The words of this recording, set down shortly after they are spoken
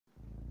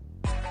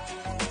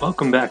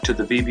Welcome back to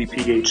the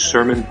VBPH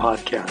Sermon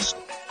Podcast.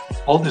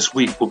 All this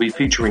week we'll be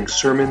featuring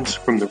sermons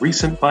from the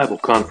recent Bible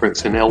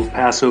conference in El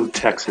Paso,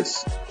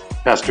 Texas,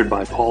 pastored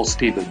by Paul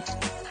Stevens.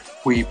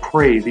 We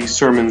pray these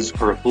sermons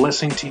are a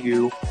blessing to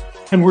you,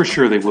 and we're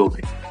sure they will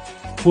be.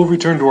 We'll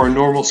return to our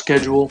normal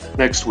schedule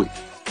next week.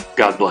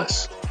 God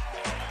bless.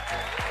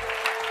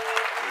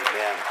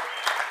 Amen.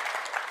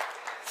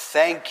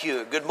 Thank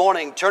you. Good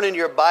morning. Turn in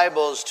your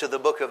Bibles to the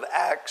book of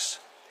Acts,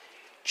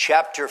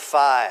 chapter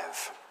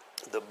 5.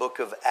 The book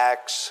of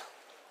Acts,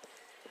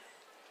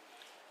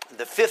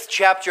 the 5th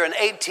chapter. In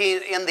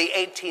the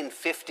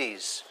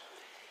 1850s,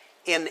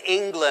 in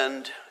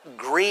England,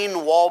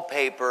 green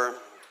wallpaper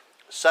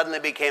suddenly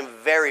became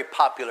very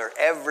popular.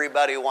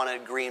 Everybody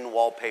wanted green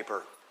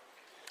wallpaper.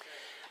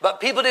 But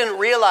people didn't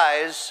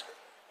realize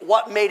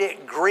what made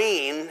it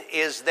green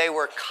is they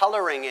were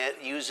coloring it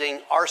using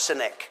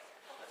arsenic.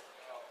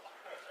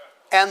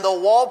 And the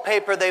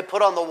wallpaper they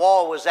put on the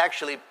wall was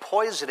actually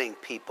poisoning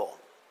people.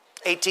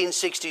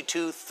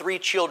 1862, 3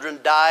 children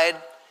died,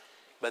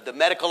 but the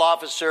medical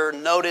officer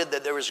noted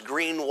that there was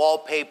green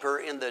wallpaper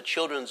in the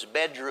children's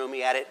bedroom. He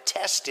had it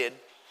tested.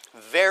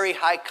 Very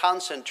high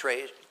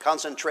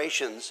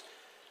concentrations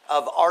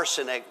of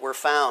arsenic were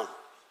found.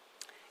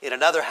 In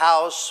another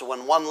house,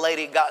 when one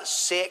lady got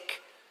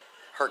sick,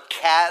 her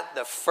cat,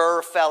 the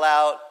fur fell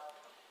out.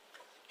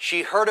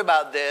 She heard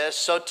about this,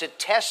 so to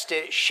test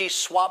it, she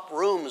swapped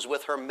rooms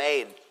with her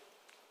maid.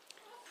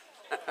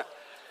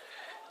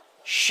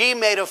 She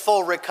made a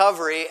full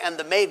recovery and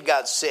the maid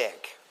got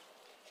sick.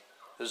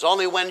 It was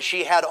only when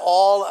she had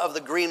all of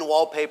the green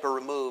wallpaper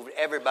removed,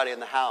 everybody in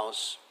the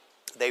house,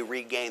 they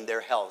regained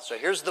their health. So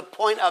here's the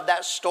point of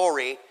that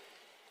story.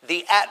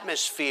 The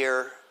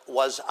atmosphere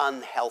was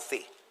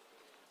unhealthy.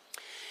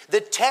 The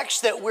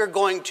text that we're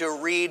going to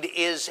read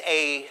is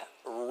a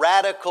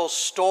radical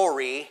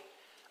story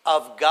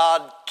of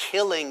God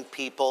killing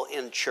people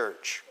in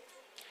church.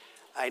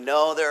 I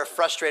know there are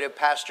frustrated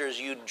pastors,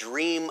 you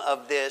dream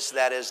of this,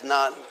 that is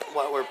not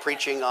what we're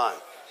preaching on.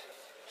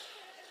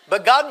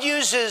 But God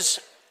uses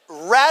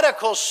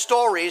radical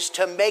stories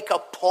to make a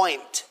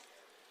point.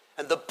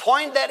 And the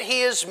point that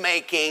he is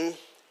making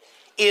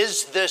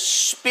is the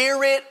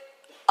spirit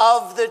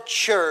of the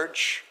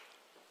church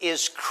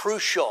is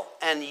crucial.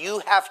 And you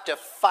have to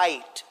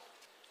fight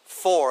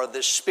for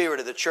the spirit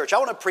of the church. I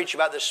want to preach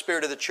about the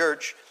spirit of the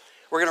church.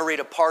 We're going to read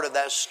a part of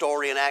that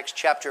story in Acts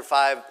chapter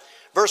 5.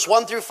 Verse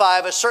 1 through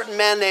 5, a certain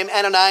man named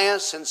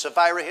Ananias and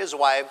Sapphira his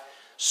wife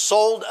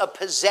sold a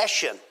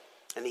possession,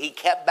 and he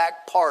kept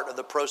back part of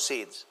the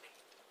proceeds.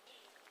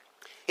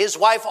 His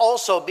wife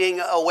also being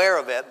aware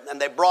of it,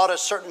 and he brought a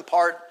certain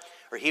part,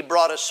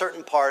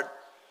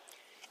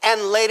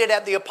 and laid it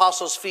at the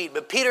apostles' feet.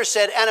 But Peter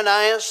said,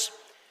 Ananias,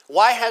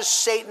 why has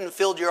Satan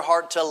filled your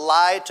heart to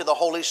lie to the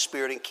Holy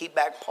Spirit and keep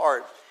back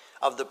part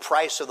of the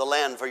price of the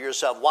land for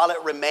yourself? While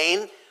it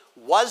remained,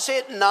 was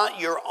it not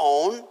your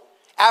own?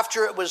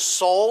 After it was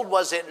sold,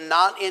 was it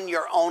not in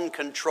your own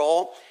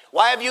control?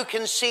 Why have you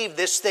conceived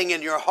this thing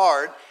in your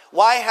heart?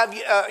 Why have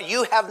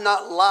you have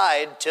not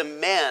lied to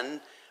men,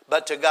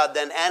 but to God?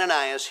 Then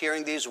Ananias,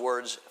 hearing these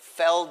words,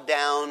 fell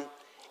down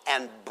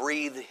and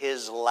breathed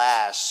his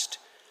last.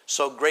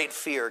 So great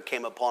fear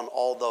came upon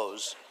all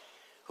those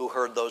who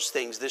heard those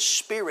things. The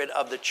spirit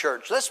of the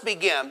church. Let's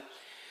begin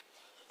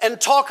and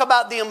talk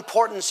about the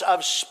importance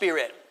of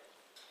spirit.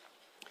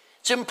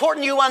 It's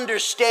important you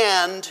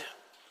understand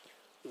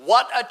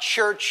what a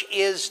church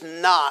is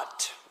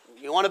not.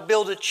 You want to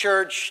build a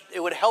church,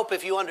 it would help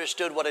if you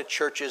understood what a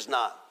church is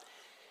not.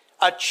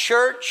 A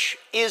church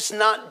is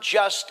not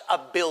just a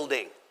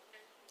building.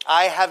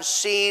 I have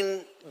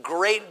seen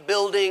great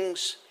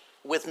buildings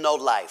with no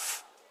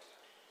life.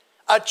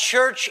 A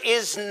church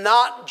is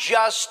not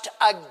just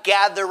a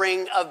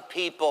gathering of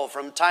people.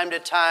 From time to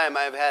time,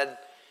 I've had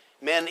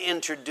men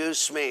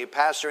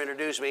pastor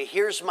introduce me,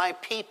 here's my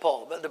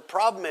people. But the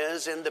problem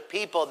is, in the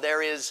people,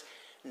 there is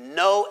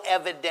no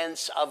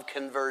evidence of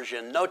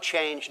conversion, no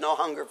change, no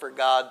hunger for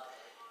God,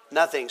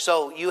 nothing.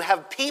 So you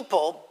have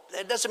people,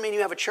 that doesn't mean you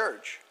have a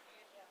church.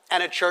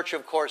 And a church,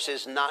 of course,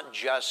 is not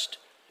just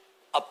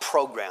a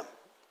program.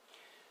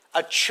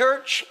 A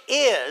church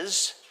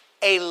is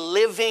a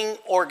living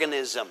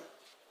organism.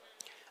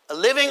 A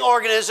living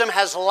organism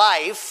has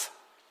life,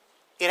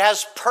 it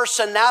has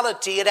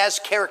personality, it has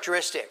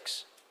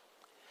characteristics.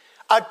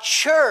 A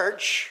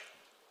church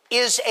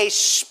is a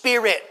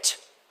spirit.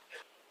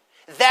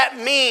 That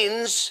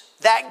means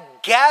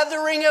that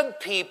gathering of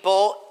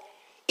people,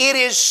 it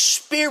is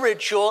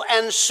spiritual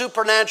and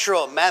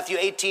supernatural. Matthew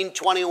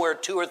 18:20, where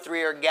 2 or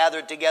 3 are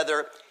gathered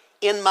together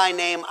in my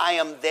name, I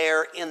am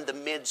there in the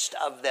midst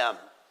of them.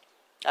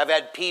 I've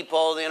had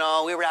people,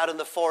 we were out in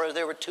the forest,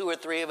 there were 2 or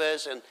 3 of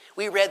us, and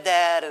we read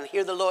that and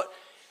hear the Lord.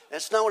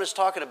 That's not what it's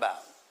talking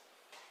about.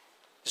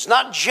 It's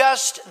not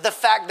just the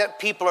fact that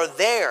people are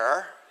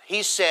there.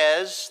 He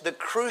says the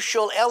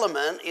crucial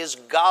element is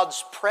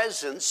God's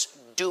presence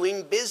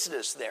doing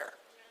business there.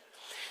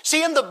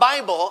 See, in the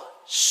Bible,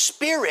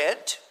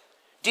 spirit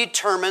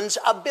determines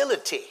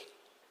ability.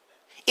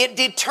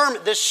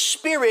 The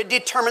Spirit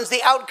determines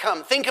the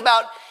outcome. Think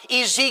about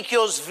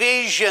Ezekiel's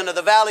vision of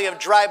the valley of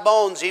dry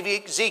bones.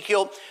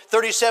 Ezekiel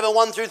 37,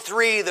 1 through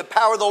 3, the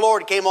power of the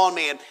Lord came on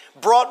me and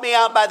brought me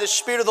out by the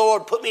Spirit of the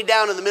Lord, put me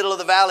down in the middle of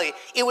the valley.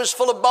 It was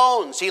full of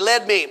bones. He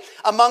led me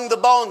among the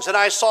bones, and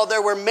I saw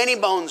there were many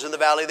bones in the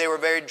valley. They were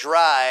very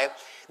dry.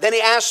 Then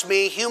he asked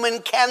me,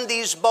 human, can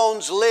these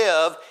bones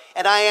live?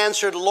 And I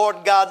answered,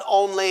 Lord God,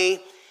 only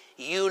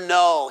you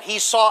know. He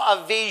saw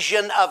a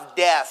vision of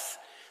death.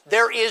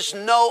 There is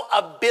no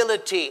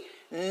ability.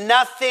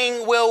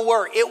 Nothing will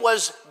work. It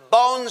was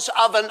bones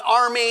of an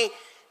army.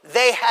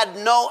 They had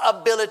no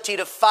ability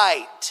to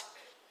fight.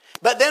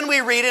 But then we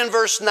read in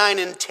verse 9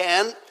 and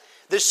 10,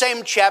 the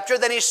same chapter,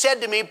 then he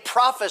said to me,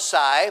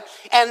 prophesy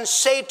and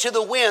say to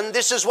the wind,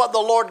 this is what the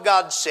Lord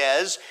God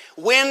says,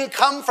 wind,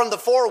 come from the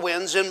four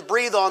winds and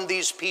breathe on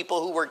these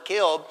people who were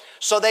killed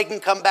so they can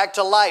come back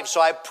to life.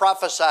 So I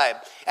prophesied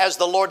as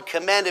the Lord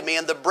commanded me,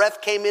 and the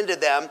breath came into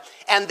them,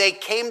 and they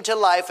came to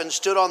life and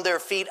stood on their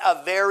feet,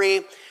 a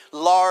very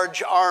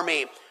large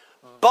army.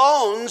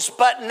 Bones,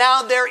 but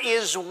now there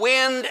is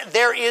wind,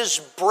 there is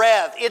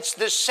breath. It's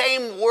the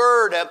same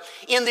word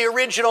in the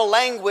original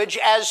language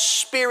as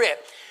spirit.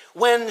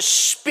 When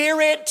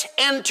spirit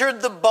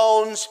entered the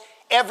bones,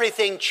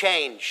 everything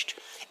changed.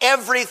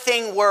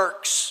 Everything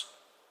works.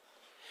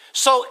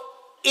 So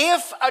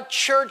if a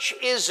church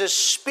is a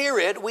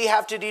spirit, we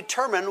have to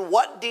determine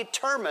what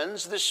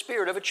determines the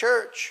spirit of a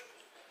church.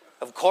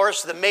 Of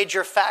course, the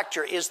major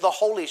factor is the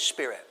Holy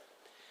Spirit.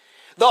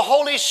 The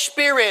Holy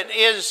Spirit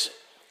is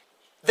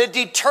the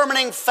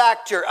determining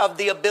factor of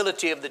the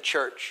ability of the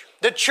church.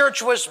 The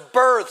church was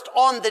birthed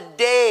on the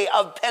day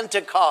of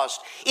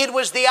Pentecost. It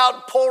was the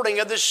outpouring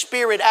of the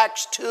Spirit,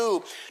 Acts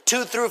 2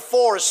 through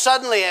 4.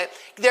 Suddenly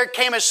there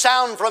came a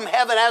sound from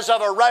heaven as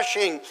of a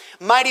rushing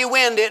mighty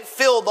wind. It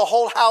filled the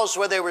whole house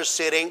where they were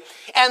sitting.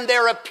 And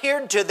there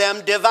appeared to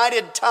them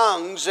divided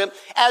tongues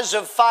as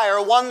of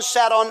fire. One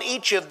sat on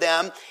each of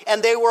them,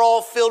 and they were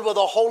all filled with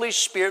the Holy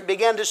Spirit,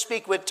 began to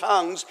speak with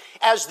tongues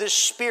as the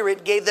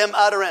Spirit gave them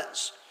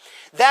utterance.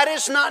 That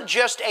is not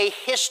just a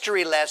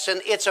history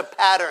lesson, it's a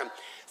pattern.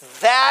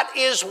 That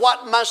is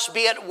what must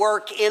be at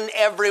work in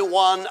every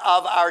one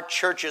of our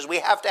churches. We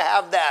have to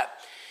have that.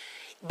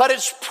 But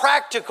it's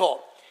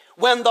practical.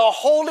 When the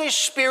Holy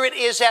Spirit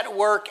is at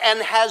work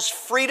and has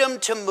freedom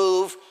to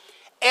move,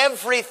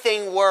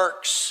 everything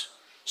works.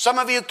 Some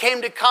of you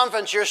came to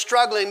conference, you're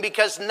struggling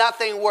because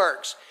nothing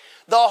works.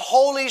 The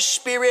Holy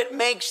Spirit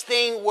makes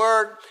things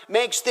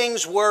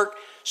work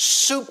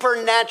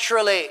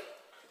supernaturally.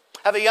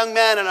 I have a young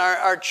man in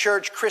our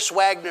church, Chris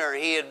Wagner.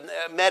 He had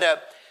met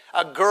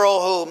a girl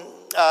who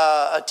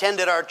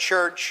attended our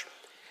church.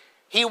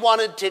 He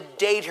wanted to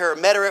date her,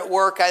 met her at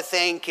work, I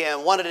think,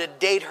 and wanted to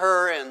date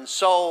her. And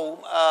so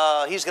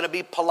he's going to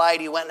be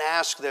polite. He went and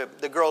asked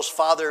the girl's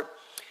father,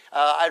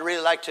 I'd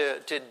really like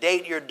to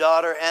date your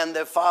daughter. And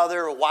the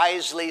father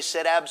wisely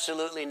said,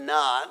 absolutely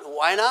not.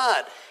 Why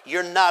not?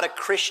 You're not a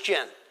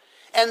Christian.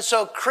 And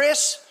so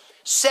Chris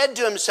said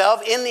to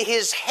himself in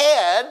his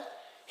head,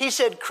 he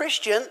said,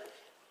 Christian,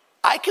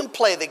 I can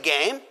play the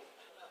game.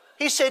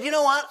 He said, you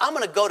know what? I'm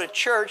going to go to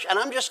church and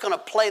I'm just going to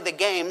play the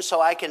game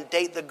so I can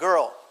date the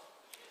girl.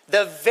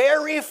 The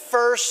very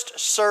first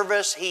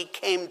service he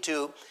came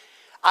to,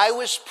 I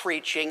was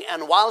preaching,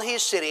 and while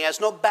he's sitting, he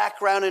has no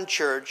background in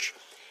church,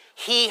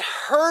 he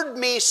heard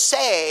me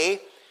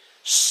say,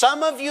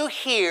 some of you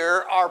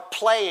here are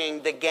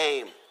playing the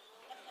game.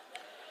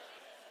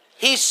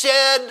 He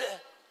said,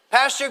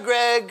 Pastor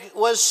Greg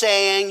was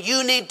saying,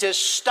 you need to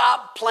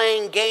stop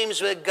playing games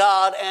with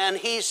God. And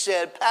he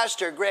said,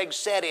 Pastor Greg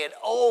said it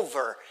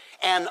over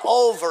and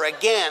over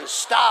again.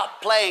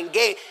 Stop playing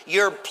games.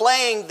 You're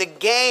playing the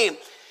game.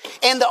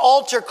 In the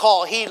altar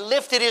call, he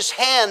lifted his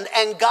hand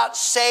and got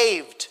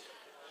saved.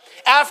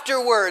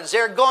 Afterwards,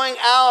 they're going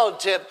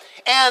out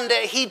and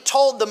he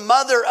told the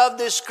mother of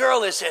this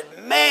girl, he said,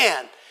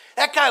 man,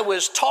 that guy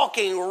was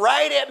talking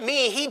right at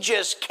me. He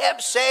just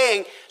kept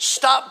saying,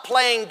 stop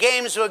playing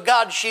games with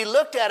God. She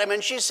looked at him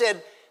and she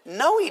said,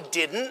 no, he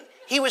didn't.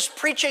 He was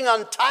preaching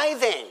on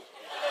tithing.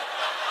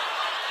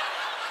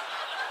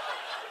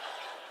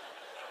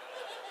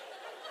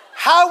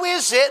 How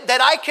is it that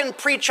I can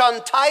preach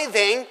on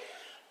tithing,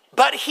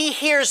 but he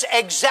hears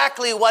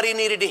exactly what he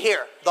needed to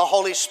hear? The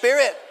Holy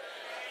Spirit.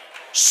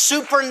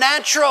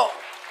 Supernatural.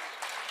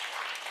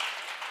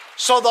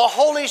 So the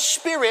Holy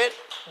Spirit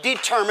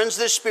determines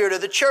the spirit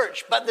of the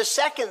church. But the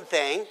second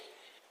thing,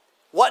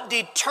 what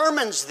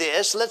determines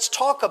this, let's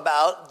talk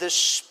about the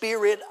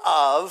spirit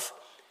of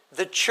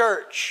the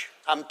church.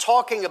 I'm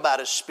talking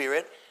about a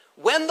spirit.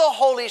 When the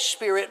Holy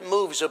Spirit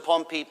moves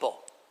upon people,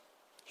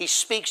 he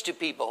speaks to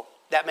people.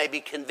 That may be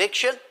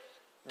conviction,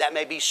 that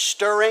may be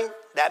stirring,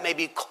 that may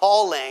be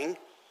calling.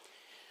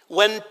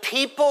 When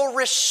people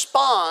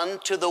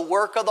respond to the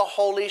work of the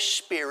Holy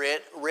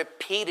Spirit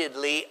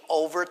repeatedly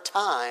over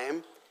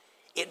time,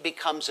 it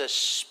becomes a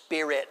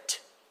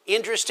spirit.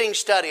 Interesting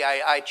study.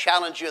 I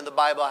challenge you in the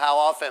Bible how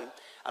often.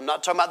 I'm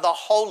not talking about the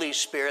Holy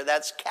Spirit,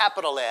 that's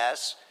capital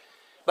S.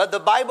 But the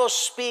Bible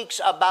speaks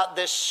about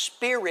the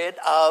spirit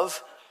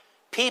of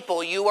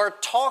people. You are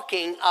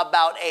talking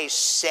about a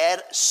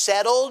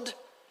settled,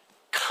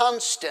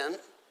 constant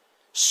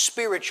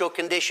spiritual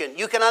condition.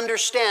 You can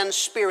understand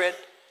spirit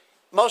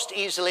most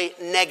easily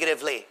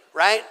negatively,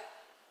 right?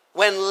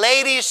 When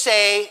ladies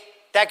say,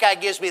 that guy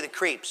gives me the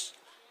creeps.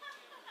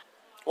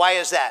 Why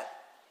is that?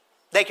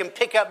 They can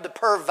pick up the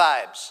perv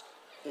vibes.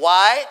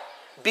 Why?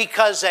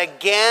 Because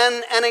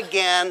again and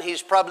again,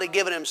 he's probably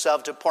given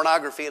himself to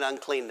pornography and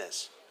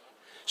uncleanness.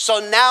 So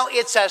now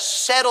it's a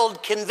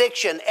settled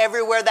conviction.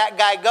 Everywhere that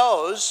guy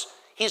goes,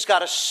 he's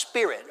got a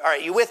spirit. All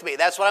right, you with me?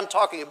 That's what I'm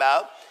talking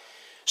about.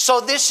 So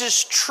this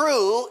is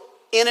true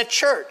in a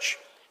church.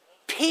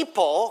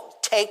 People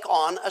take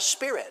on a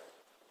spirit.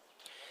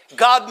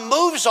 God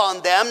moves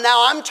on them.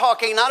 Now I'm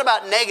talking not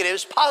about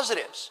negatives,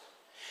 positives.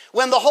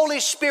 When the Holy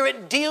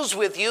Spirit deals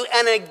with you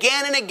and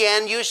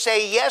again you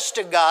say yes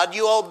to God,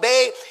 you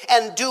obey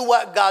and do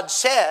what God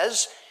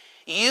says,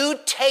 you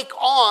take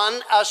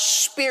on a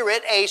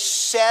spirit, a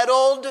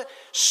settled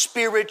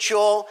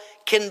spiritual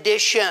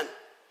condition.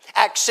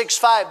 Acts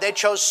 6:5, they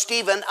chose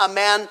Stephen, a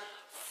man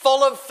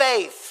full of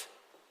faith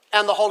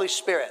and the Holy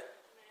Spirit.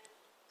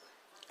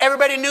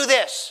 Everybody knew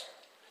this.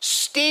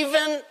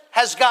 Stephen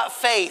has got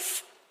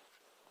faith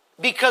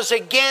because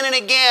again and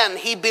again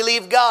he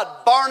believed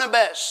God.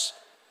 Barnabas,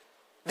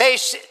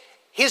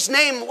 his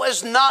name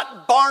was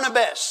not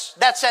Barnabas.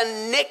 That's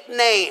a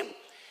nickname.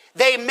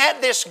 They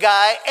met this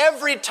guy.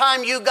 Every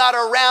time you got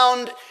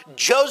around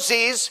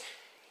Josie's,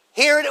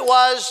 here it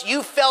was,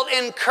 you felt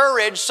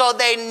encouraged, so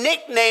they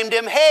nicknamed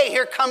him, hey,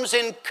 here comes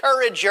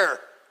Encourager.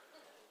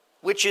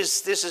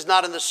 This is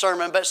not in the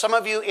sermon, but some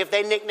of you, if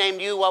they nicknamed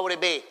you, what would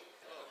it be?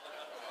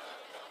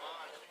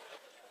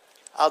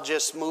 I'll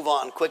just move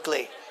on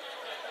quickly.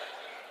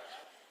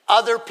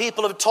 Other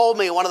people have told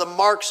me one of the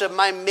marks of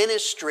my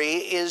ministry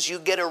is you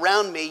get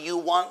around me,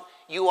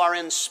 you are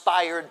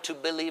inspired to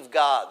believe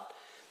God.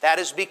 That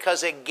is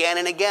because again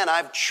and again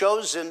I've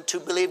chosen to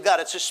believe God.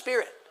 It's a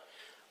spirit.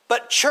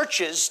 But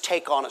churches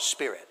take on a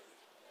spirit.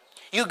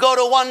 You go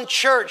to one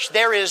church,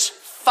 there is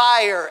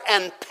fire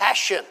and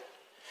passion.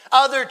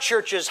 Other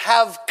churches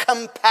have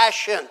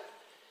compassion.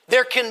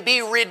 There can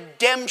be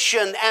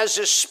redemption as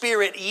a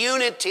spirit,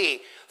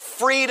 unity,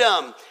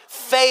 freedom,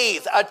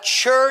 faith. A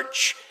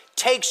church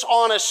takes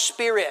on a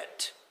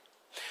spirit.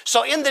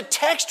 So in the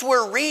text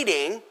we're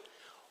reading,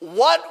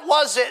 what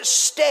was at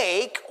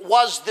stake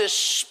was the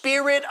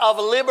spirit of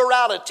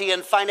liberality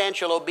and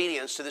financial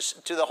obedience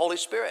to the Holy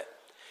Spirit.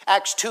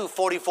 Acts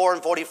 2:44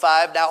 and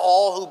 45, now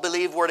all who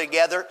believed were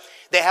together.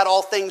 They had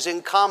all things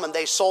in common.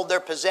 They sold their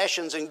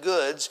possessions and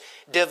goods,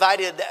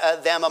 divided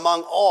them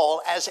among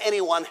all as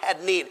anyone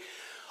had need.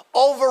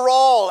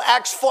 Overall,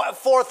 Acts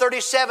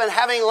 4:37,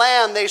 having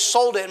land, they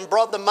sold it and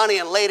brought the money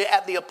and laid it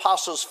at the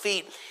apostles'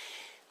 feet.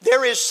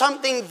 There is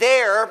something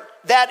there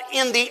that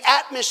in the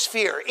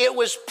atmosphere, it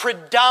was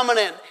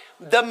predominant.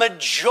 The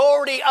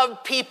majority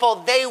of people,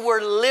 they were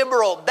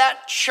liberal.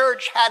 That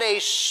church had a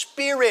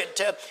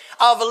spirit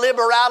of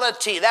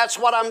liberality. That's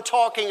what I'm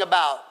talking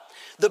about.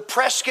 The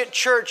Prescott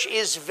Church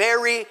is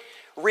very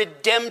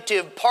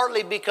redemptive,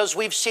 partly because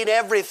we've seen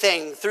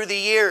everything through the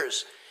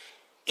years.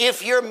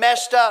 If you're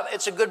messed up,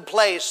 it's a good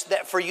place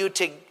for you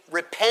to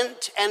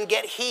repent and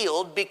get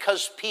healed,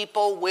 because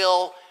people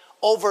will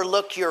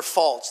overlook your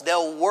faults.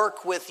 They'll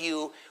work with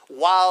you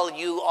while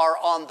you are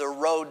on the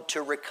road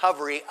to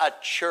recovery. A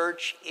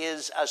church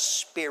is a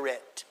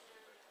spirit.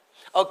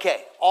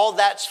 Okay, all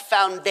that's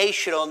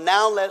foundational.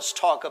 Now let's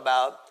talk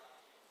about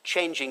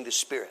changing the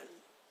spirit,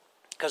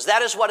 because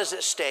that is what is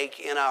at stake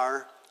in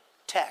our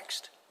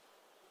text.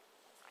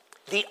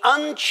 The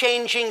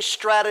unchanging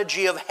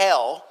strategy of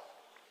hell,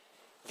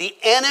 the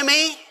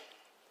enemy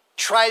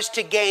tries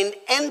to gain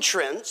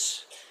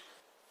entrance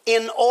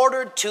in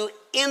order to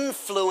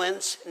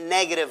influence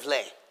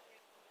negatively.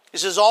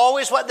 This is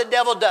always what the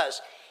devil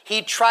does.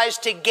 He tries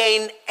to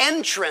gain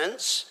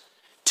entrance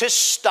to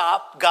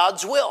stop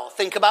God's will.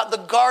 Think about the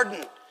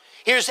garden.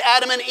 Here's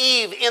Adam and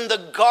Eve in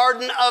the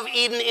Garden of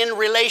Eden in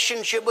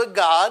relationship with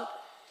God.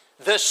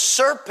 The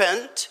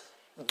serpent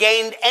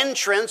gained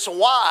entrance.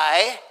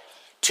 Why?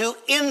 To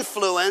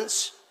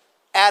influence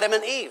Adam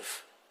and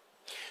Eve.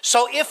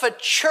 So if a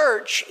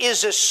church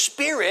is a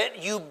spirit,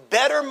 you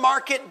better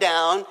mark it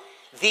down.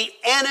 The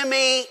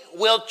enemy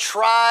will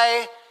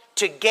try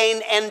to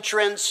gain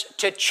entrance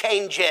to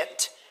change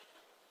it.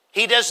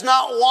 He does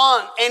not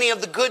want any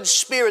of the good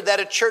spirit that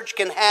a church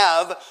can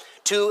have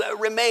to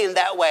remain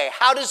that way.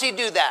 How does he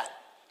do that?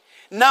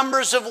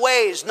 Numbers of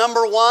ways.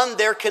 Number one,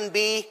 there can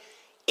be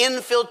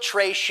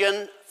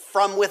infiltration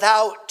from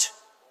without.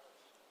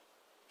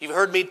 You've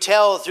heard me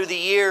tell through the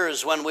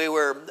years when we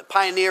were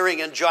pioneering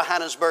in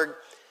Johannesburg,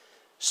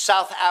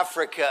 South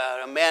Africa,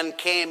 a man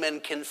came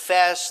and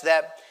confessed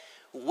that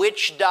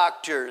witch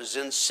doctors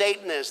and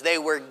Satanists, they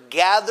were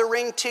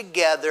gathering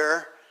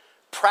together,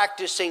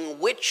 practicing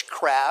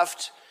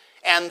witchcraft,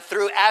 and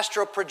through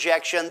astral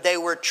projection, they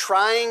were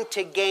trying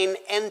to gain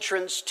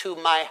entrance to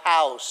my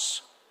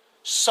house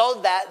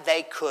so that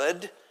they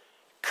could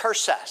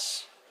curse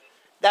us.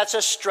 That's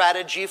a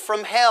strategy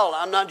from hell.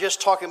 I'm not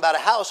just talking about a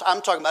house,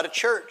 I'm talking about a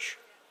church.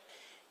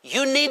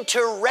 You need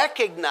to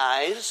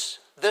recognize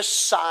the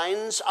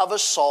signs of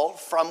assault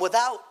from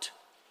without.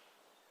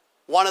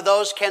 One of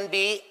those can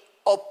be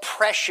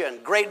oppression.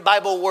 Great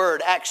Bible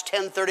word, Acts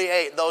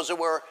 10:38. Those who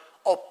were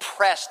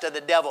oppressed of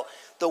the devil.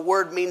 The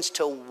word means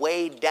to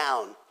weigh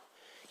down.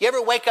 You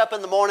ever wake up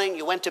in the morning,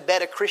 you went to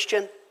bed a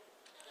Christian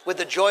with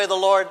the joy of the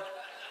Lord,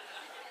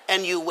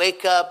 and you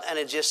wake up and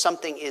it's just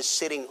something is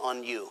sitting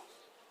on you.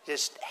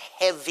 Just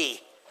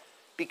heavy,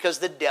 because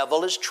the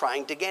devil is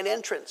trying to gain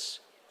entrance.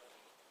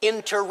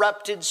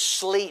 Interrupted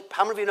sleep.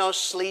 How many of you know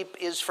sleep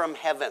is from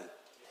heaven?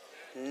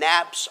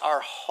 Naps are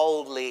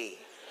holy.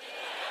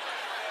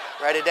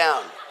 Write it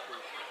down.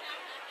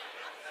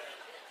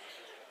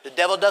 The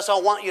devil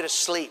doesn't want you to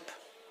sleep.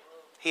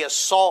 He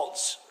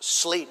assaults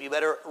sleep. You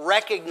better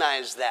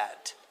recognize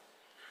that.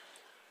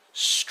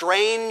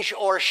 Strange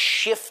or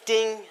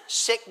shifting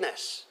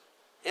sickness.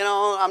 You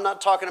know, I'm not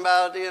talking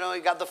about,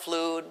 you got the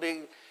flu.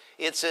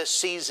 It's a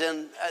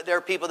season. There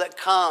are people that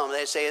come.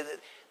 They say that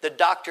the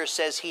doctor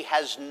says he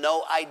has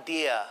no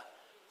idea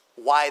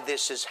why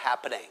this is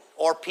happening.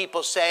 Or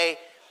people say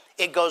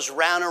it goes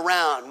round and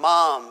round.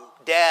 Mom,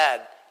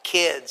 dad,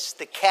 kids,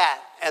 the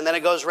cat. And then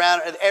it goes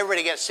round and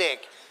everybody gets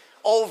sick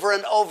over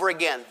and over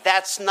again.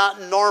 That's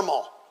not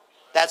normal.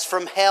 That's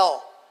from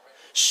hell.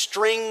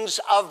 Strings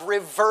of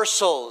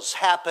reversals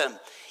happen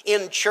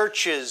in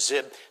churches,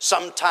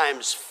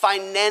 sometimes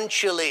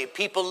financially,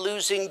 people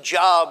losing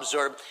jobs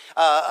or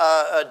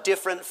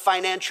different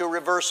financial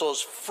reversals,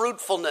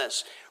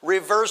 fruitfulness,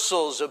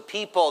 reversals of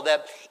people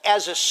that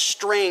as a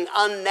string,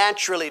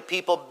 unnaturally,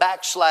 people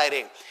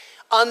backsliding.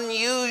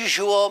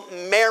 Unusual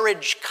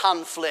marriage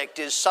conflict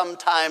is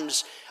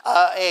sometimes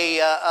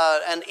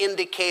an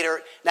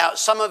indicator. Now,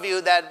 some of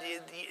you, that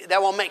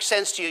won't make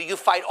sense to you. You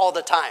fight all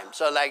the time.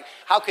 So,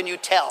 how can you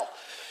tell?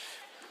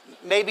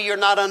 Maybe you're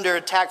not under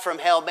attack from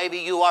hell. Maybe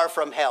you are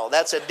from hell.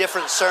 That's a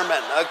different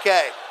sermon.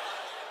 Okay.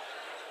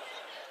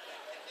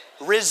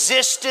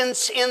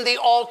 Resistance in the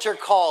altar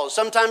calls.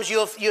 Sometimes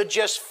you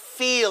just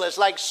feel it's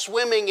like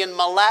swimming in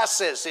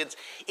molasses. It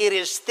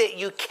is thick.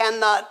 You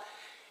cannot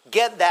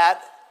get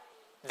that.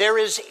 There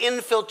is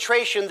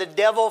infiltration. The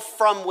devil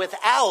from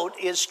without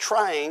is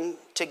trying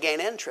to gain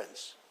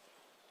entrance.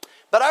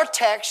 But our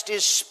text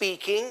is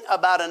speaking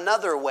about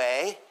another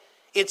way.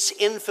 It's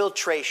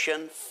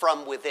infiltration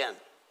from within.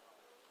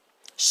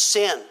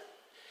 Sin.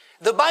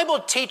 The Bible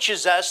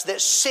teaches us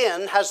that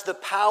sin has the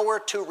power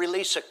to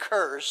release a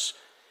curse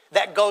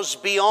that goes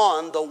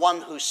beyond the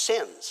one who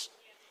sins.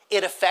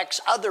 It affects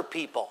other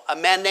people. A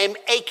man named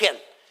Achan,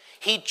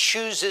 he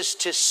chooses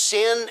to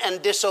sin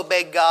and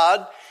disobey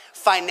God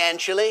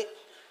financially.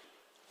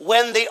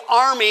 When the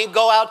army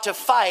go out to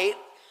fight,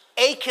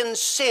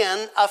 Achan's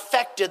sin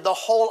affected the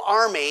whole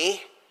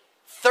army.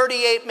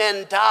 38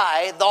 men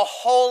die. The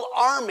whole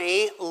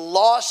army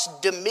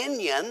lost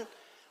dominion.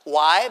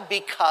 Why?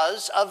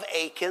 Because of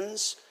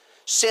Achan's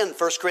sin.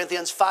 1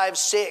 Corinthians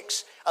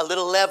 5:6, a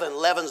little leaven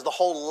leavens the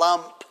whole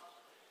lump.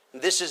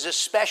 This is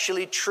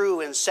especially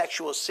true in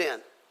sexual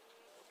sin.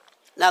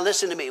 Now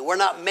listen to me. We're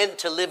not meant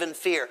to live in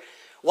fear.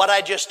 What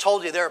I just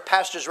told you, there are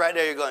pastors right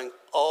there, you're going,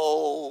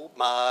 oh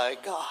my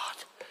God,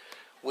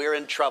 we're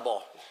in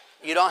trouble.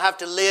 You don't have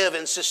to live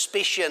in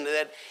suspicion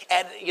that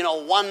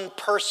one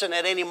person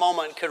at any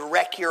moment could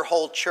wreck your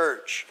whole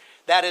church.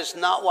 That is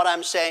not what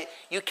I'm saying.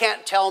 You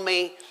can't tell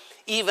me,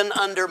 even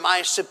under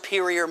my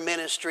superior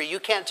ministry, you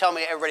can't tell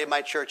me everybody in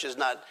my church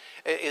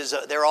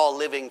they're all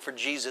living for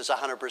Jesus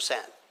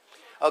 100%.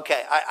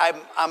 Okay,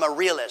 I'm a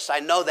realist. I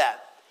know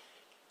that.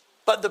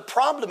 But the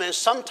problem is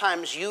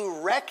sometimes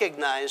you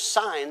recognize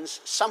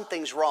signs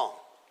something's wrong.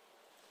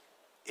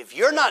 If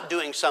you're not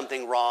doing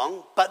something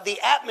wrong, but the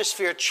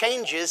atmosphere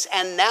changes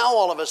and now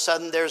all of a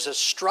sudden there's a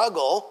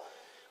struggle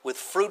with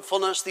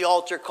fruitfulness, the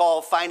altar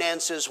call,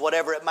 finances,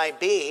 whatever it might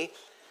be,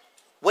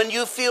 when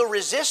you feel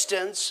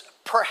resistance,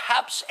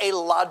 perhaps a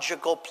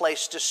logical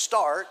place to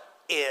start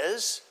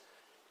is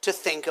to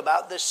think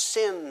about the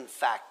sin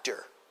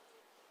factor.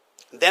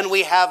 Then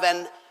we have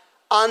an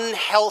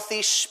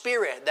unhealthy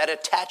spirit that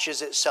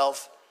attaches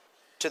itself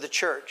to the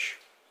church.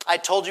 I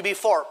told you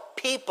before,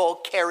 people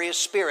carry a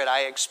spirit.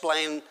 I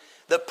explained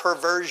the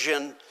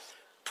perversion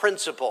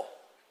principle.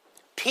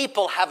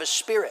 People have a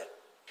spirit.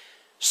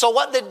 So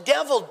what the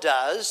devil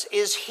does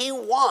is he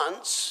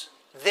wants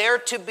there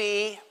to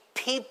be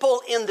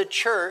people in the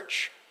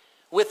church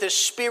with a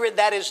spirit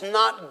that is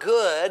not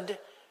good,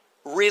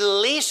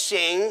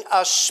 releasing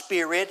a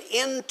spirit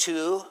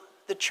into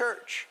the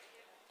church.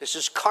 This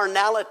is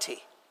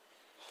carnality.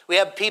 We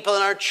have people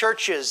in our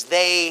churches,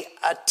 they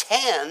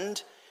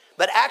attend,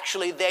 but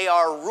actually they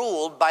are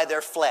ruled by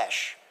their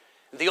flesh.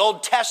 In the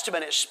Old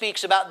Testament, it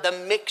speaks about the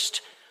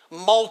mixed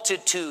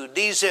multitude.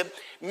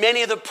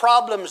 Many of the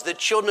problems the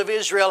children of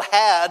Israel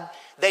had,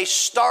 they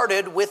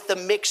started with the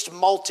mixed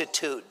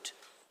multitude.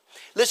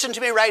 Listen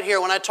to me right here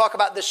when I talk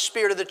about the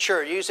spirit of the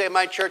church. You say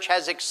my church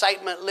has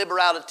excitement,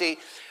 liberality,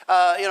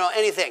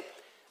 anything.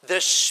 The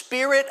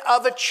spirit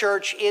of a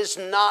church is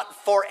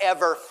not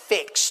forever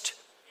fixed.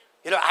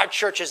 You know, our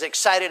church is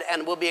excited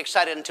and we'll be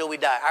excited until we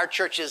die. Our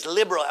church is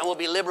liberal and we'll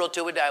be liberal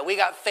till we die. We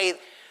got faith.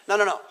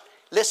 No.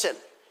 Listen,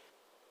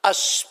 a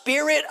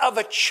spirit of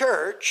a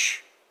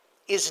church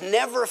is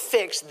never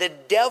fixed. The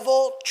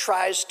devil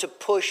tries to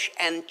push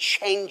and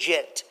change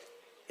it.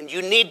 And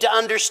you need to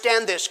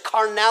understand this.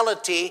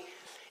 Carnality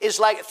is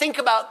like, think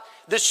about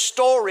the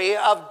story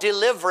of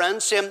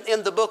deliverance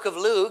in the book of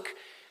Luke.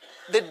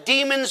 The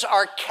demons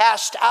are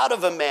cast out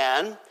of a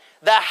man.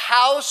 The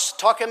house,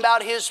 talking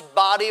about his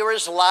body or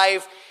his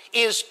life,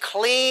 is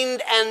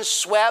cleaned and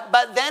swept.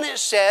 But then it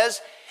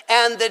says,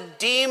 and the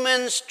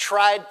demons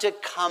tried to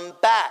come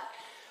back.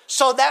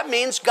 So that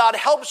means God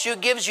helps you,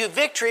 gives you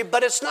victory,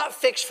 but it's not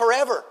fixed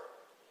forever.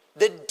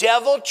 The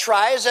devil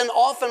tries, and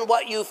often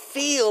what you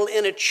feel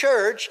in a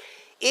church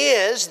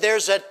is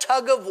there's a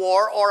tug of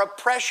war or a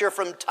pressure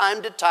from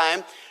time to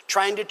time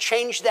trying to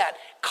change that.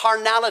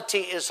 Carnality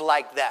is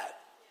like that.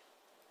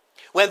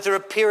 Went through a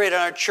period in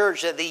our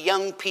church that the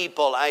young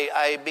people,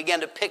 I began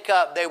to pick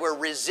up, they were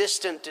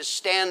resistant to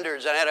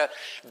standards. I had a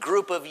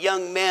group of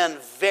young men,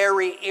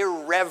 very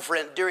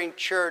irreverent during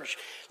church,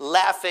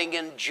 laughing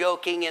and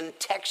joking and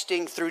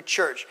texting through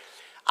church.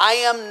 I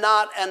am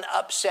not an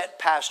upset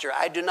pastor.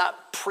 I do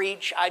not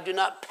preach. I do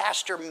not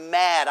pastor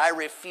mad. I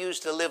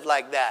refuse to live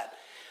like that.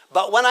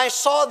 But when I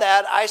saw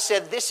that, I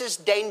said, this is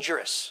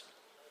dangerous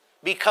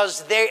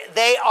because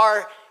they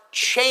are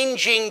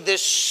changing the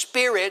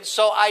spirit.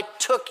 So I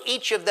took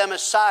each of them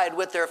aside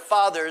with their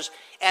fathers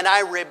and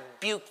I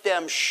rebuked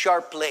them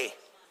sharply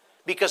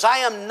because I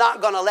am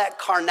not going to let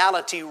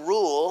carnality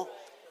rule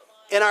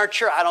in our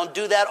church. I don't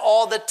do that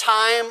all the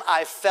time.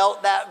 I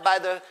felt that by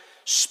the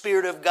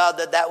Spirit of God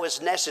that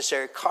was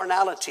necessary.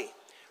 Carnality,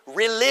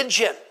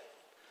 religion.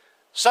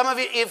 Some of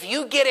you, if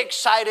you get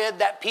excited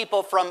that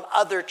people from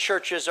other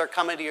churches are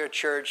coming to your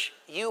church,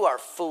 you are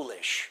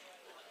foolish.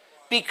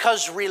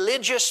 Because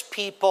religious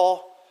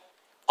people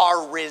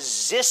are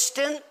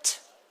resistant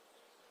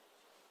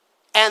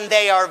and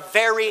they are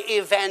very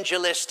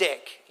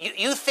evangelistic.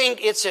 You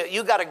think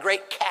you got a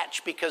great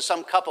catch because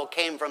some couple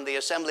came from the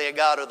Assembly of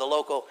God or the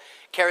local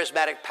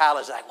charismatic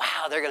palace. Like,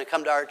 wow, they're going to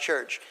come to our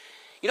church.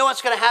 You know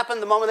what's going to happen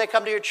the moment they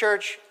come to your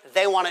church?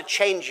 They want to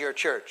change your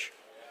church.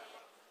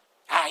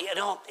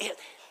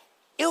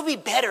 It would be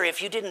better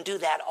if you didn't do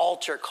that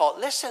altar call.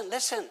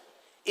 Listen.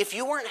 If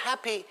you weren't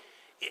happy,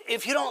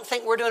 if you don't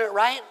think we're doing it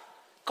right,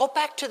 go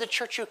back to the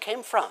church you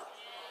came from.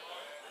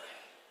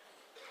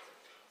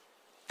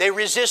 They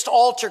resist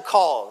altar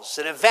calls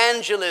and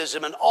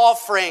evangelism and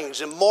offerings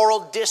and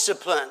moral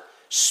discipline,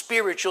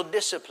 spiritual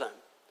discipline.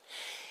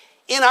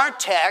 In our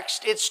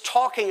text, it's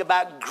talking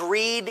about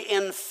greed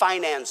in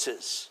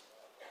finances.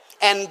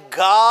 And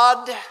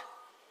God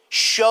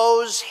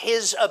shows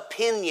his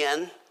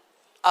opinion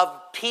of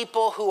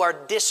people who are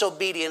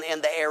disobedient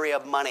in the area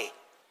of money.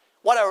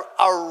 What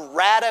a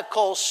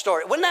radical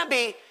story. Wouldn't that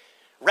be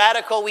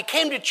radical? We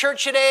came to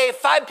church today,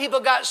 5 people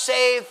got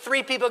saved,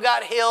 3 people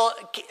got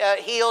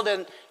healed,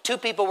 and 2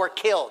 people were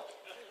killed.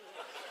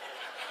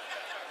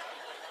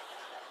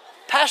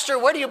 Pastor,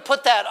 where do you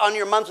put that on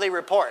your monthly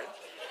report?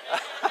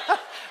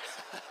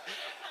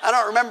 I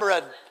don't remember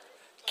a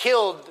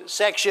killed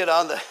section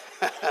on the...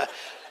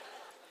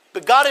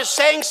 But God is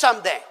saying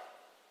something.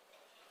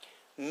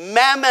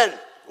 Mammon,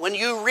 when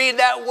you read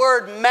that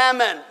word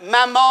mammon,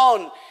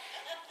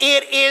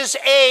 it is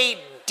a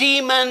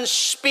demon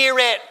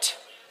spirit.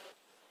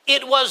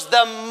 It was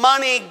the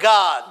money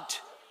god,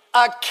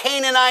 a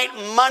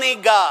Canaanite money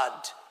god.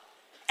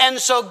 And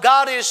so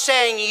God is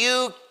saying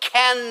you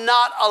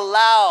cannot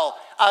allow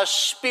a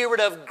spirit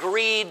of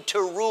greed to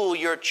rule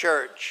your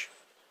church.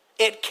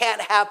 It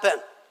can't happen.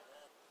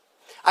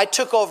 I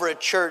took over a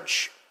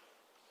church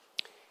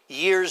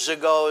years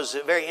ago. It was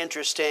very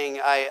interesting.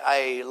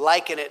 I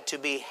liken it to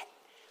be,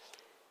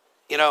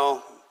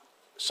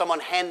 someone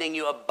handing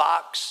you a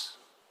box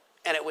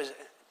and it was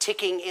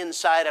ticking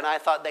inside and I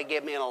thought they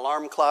gave me an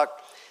alarm clock.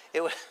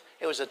 It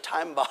was a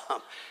time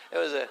bomb. It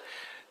was a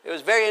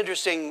very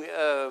interesting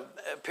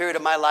period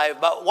of my life.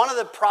 But one of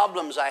the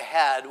problems I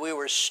had, we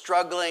were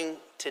struggling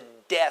to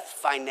death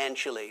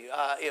financially.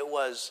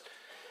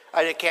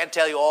 I can't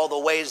tell you all the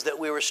ways that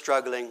we were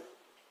struggling.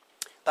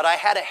 But I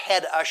had a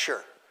head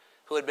usher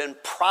who had been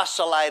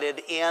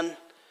proselyted in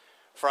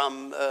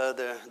from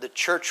the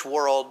church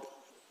world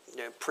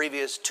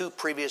two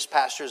previous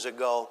pastors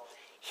ago.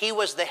 He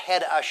was the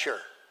head usher.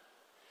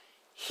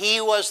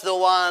 He was the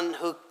one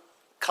who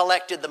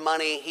collected the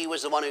money. He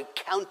was the one who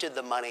counted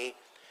the money.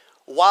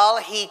 While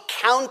he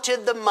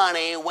counted the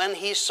money, when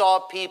he saw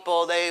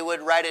people, they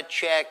would write a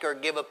check or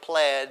give a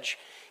pledge,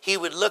 he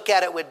would look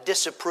at it with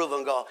disapproval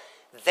and go,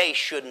 they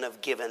shouldn't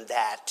have given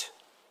that.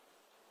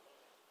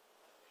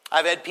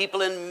 I've had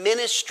people in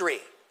ministry.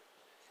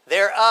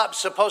 They're up,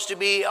 supposed to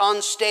be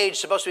on stage,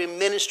 supposed to be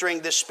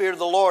ministering the Spirit of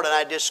the Lord, and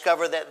I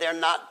discover that they're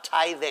not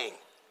tithing.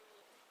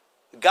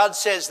 God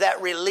says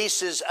that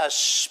releases a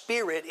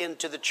spirit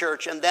into the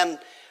church. And then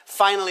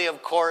finally,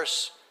 of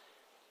course,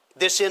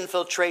 this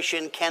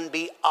infiltration can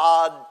be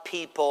odd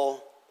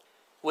people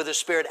with a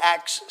spirit.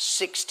 Acts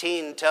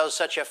 16 tells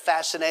such a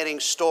fascinating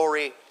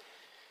story.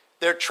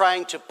 They're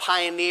trying to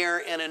pioneer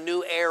in a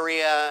new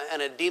area,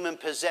 and a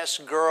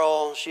demon-possessed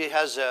girl, she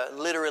has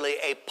literally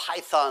a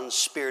python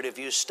spirit if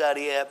you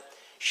study it.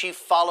 She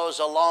follows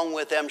along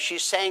with them.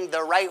 She's saying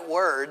the right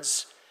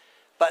words,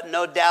 but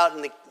no doubt,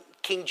 and the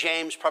King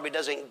James probably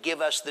doesn't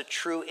give us the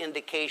true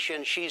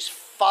indication. She's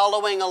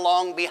following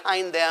along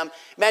behind them.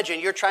 Imagine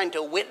you're trying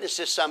to witness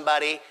to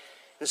somebody,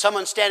 and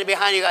someone's standing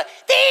behind you going,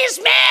 "These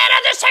men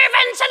are the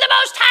servants of the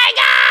Most High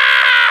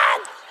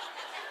God."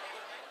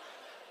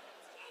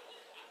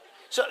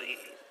 So,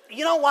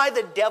 you know why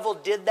the devil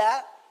did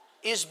that?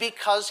 Is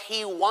because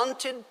he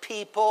wanted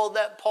people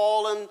that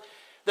Paul and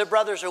the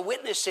brothers are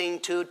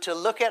witnessing to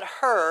look at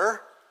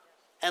her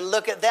and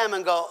look at them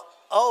and go,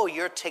 "Oh,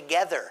 you're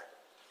together.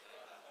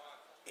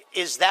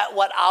 Is that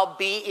what I'll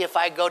be if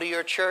I go to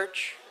your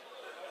church?"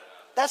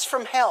 That's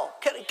from hell.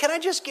 Can I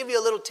just give you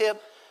a little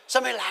tip?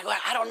 Somebody like, "Well,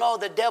 I don't know,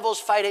 the devil's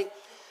fighting."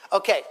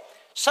 Okay,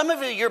 some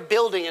of you, your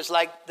building is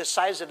like the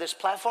size of this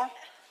platform.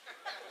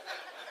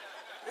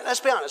 Let's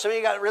be honest. Some of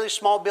you got really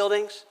small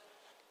buildings.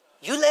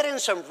 You let in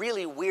some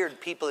really weird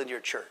people in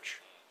your church,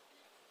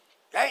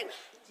 right?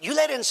 You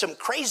let in some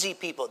crazy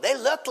people. They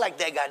look like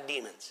they got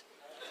demons.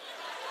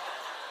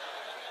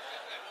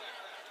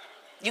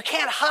 You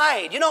can't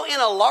hide. You know,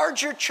 in a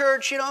larger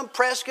church, you know, in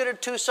Prescott or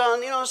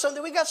Tucson, you know,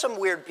 something, we got some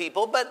weird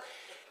people, but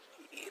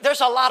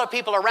there's a lot of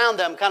people around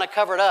them kind of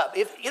covered up.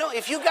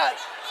 If you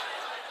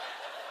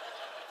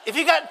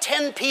got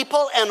 10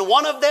 people and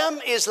one of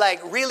them is like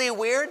really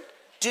weird,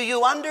 do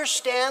you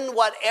understand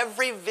what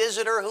every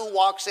visitor who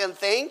walks in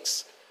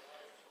thinks?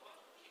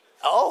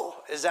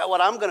 "Oh, is that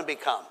what I'm going to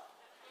become?"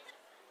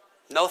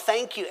 No,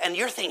 thank you. And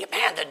you're thinking,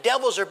 "Man, the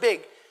devils are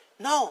big."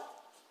 No,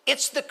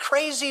 it's the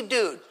crazy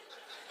dude.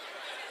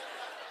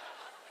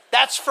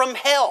 That's from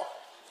hell.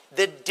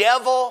 The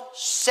devil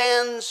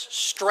sends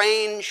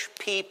strange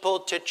people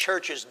to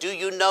churches. Do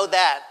you know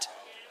that?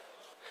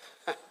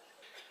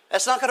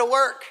 That's not going to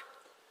work.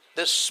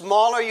 The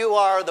smaller you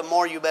are, the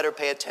more you better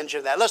pay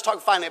attention to that. Let's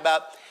talk finally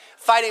about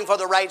fighting for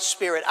the right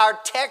spirit. Our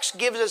text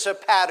gives us a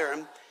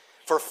pattern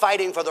for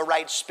fighting for the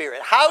right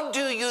spirit. How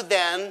do you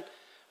then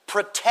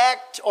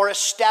protect or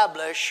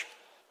establish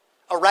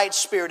a right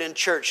spirit in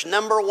church?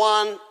 Number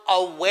one,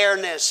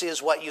 awareness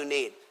is what you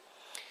need.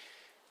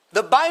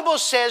 The Bible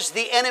says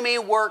the enemy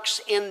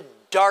works in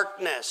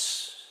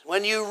darkness.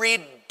 When you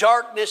read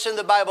darkness in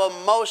the Bible,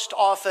 most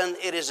often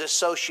it is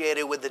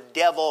associated with the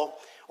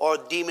devil or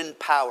demon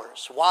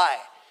powers. Why?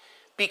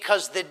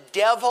 Because the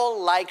devil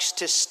likes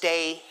to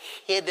stay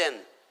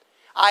hidden.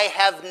 I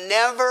have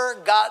never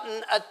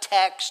gotten a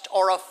text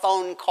or a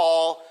phone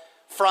call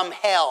from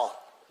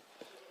hell.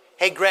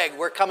 "Hey, Greg,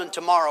 we're coming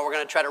tomorrow. We're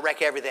going to try to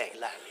wreck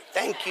everything."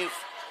 Thank you.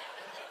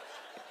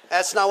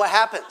 That's not what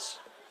happens.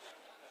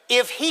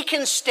 If he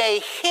can stay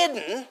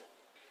hidden,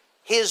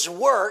 his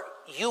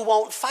work, you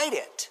won't fight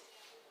it.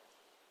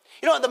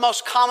 You know what the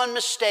most common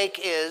mistake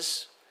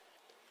is?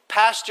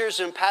 Pastors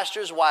and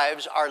pastors'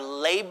 wives are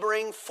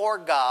laboring for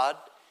God.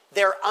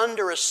 They're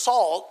under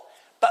assault,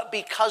 but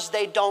because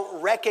they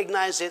don't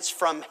recognize it's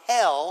from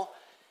hell,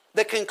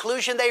 the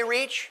conclusion they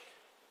reach,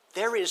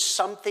 there is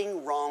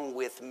something wrong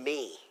with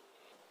me.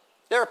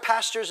 There are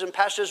pastors and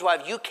pastors'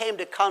 wives. You came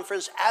to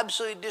conference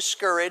absolutely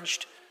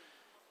discouraged.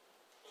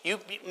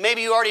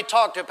 Maybe you already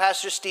talked to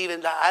Pastor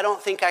Stephen. "I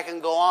don't think I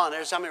can go on.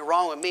 There's something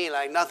wrong with me,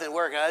 like nothing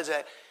working." I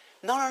say,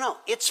 no.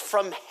 It's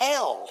from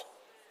hell.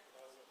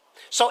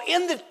 So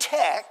in the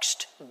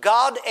text,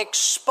 God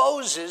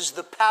exposes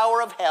the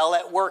power of hell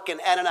at work in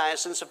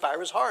Ananias and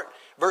Sapphira's heart.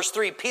 Verse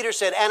 3, Peter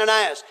said,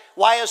 "Ananias,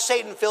 why has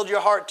Satan filled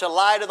your heart to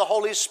lie to the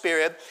Holy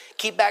Spirit,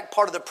 keep back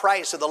part of the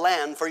price of the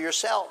land for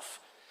yourself?"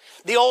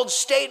 The old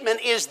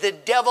statement is the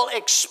devil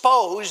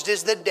exposed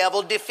is the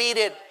devil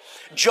defeated.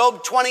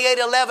 Job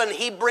 28:11,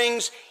 he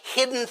brings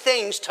hidden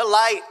things to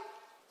light.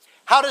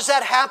 How does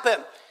that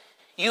happen?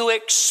 You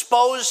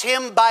expose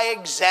him by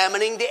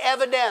examining the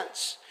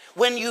evidence.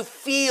 When you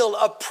feel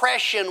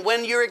oppression,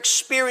 when you're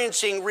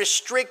experiencing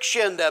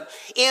restriction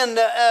in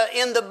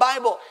the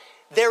Bible,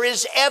 there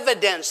is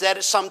evidence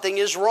that something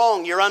is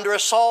wrong. You're under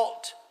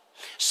assault.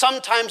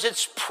 Sometimes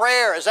it's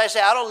prayer. As I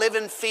say, I don't live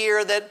in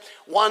fear that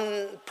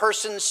one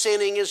person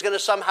sinning is going to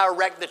somehow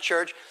wreck the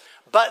church.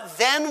 But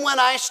then when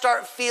I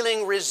start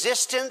feeling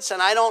resistance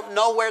and I don't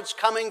know where it's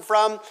coming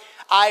from,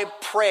 I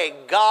pray.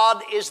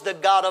 God is the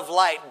God of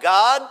light.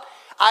 God,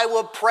 I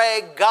will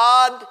pray,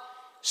 God,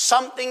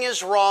 something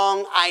is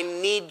wrong. I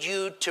need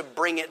you to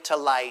bring it to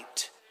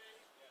light.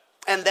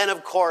 And then,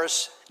 of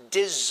course,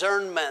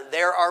 discernment.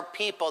 There are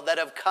people that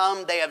have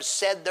come. They have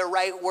said the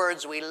right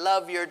words. "We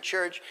love your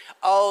church.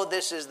 Oh,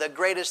 this is the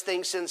greatest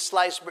thing since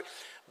sliced bread."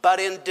 But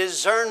in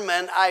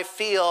discernment, I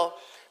feel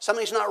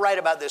something's not right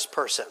about this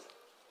person.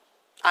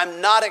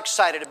 I'm not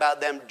excited about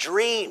them.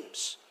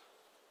 Dreams.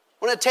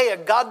 I want to tell you,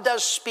 God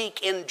does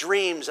speak in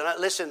dreams. And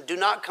listen, do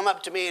not come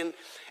up to me and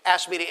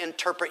ask me to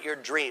interpret your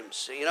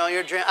dreams. You know,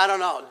 your dream, I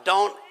don't know.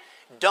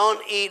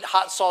 Don't eat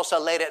hot salsa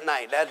late at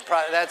night.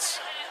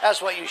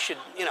 That's what you should,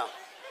 you know.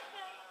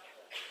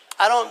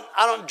 I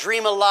don't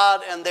dream a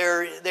lot, and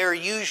they're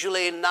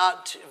usually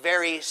not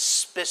very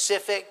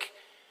specific.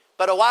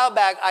 But a while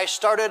back, I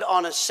started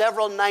on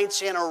several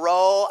nights in a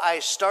row, I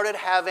started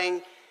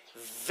having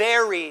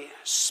very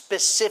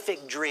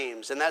specific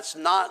dreams. And that's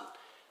not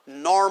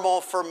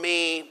normal for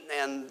me.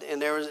 And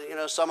there was,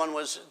 someone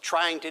was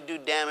trying to do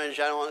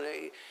damage.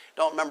 I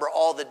don't remember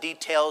all the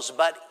details.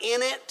 But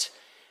in it,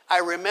 I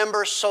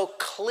remember so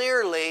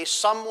clearly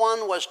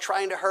someone was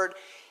trying to hurt.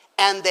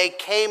 And they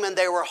came and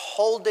they were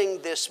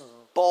holding this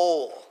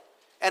bowl.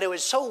 And it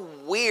was so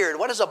weird.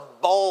 What does a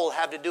bowl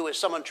have to do with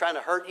someone trying to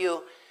hurt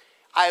you?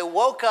 I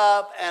woke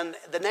up, and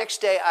the next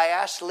day I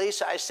asked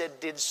Lisa, I said,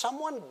 did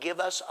someone give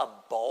us a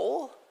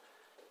bowl?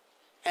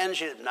 And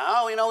she said,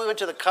 no, we went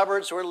to the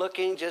cupboards, we're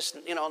looking, just,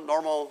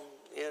 normal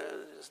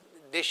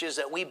dishes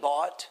that we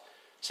bought.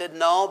 I said,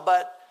 no,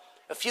 but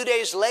a few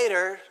days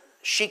later,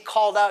 she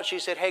called out, she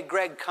said, hey,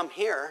 Greg, come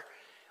here.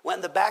 Went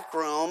in the back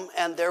room,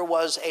 and there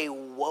was a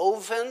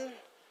woven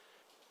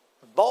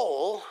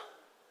bowl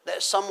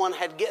that someone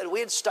had given.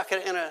 We had stuck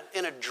it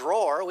in a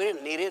drawer. We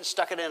didn't need it,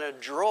 stuck it in a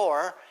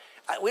drawer.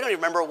 We don't even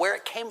remember where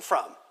it came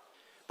from.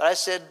 But I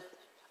said,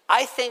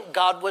 I think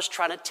God was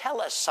trying to tell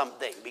us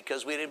something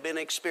because we had been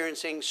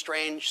experiencing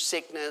strange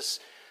sickness,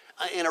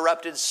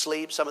 interrupted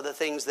sleep, some of the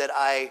things that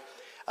I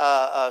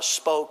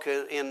spoke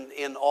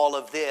in all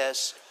of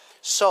this.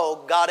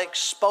 So God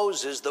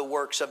exposes the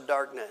works of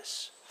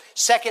darkness.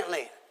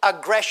 Secondly,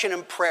 aggression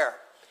in prayer.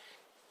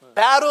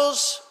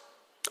 Battles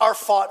are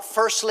fought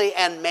firstly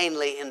and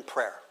mainly in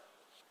prayer.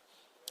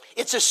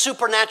 It's a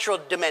supernatural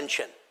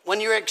dimension. When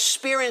you're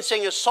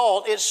experiencing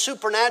assault, it's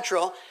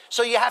supernatural,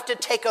 so you have to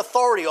take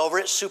authority over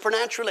it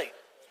supernaturally.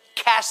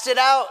 Cast it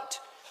out.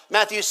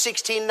 Matthew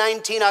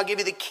 16:19, I'll give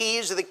you the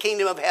keys of the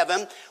kingdom of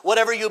heaven.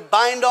 Whatever you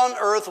bind on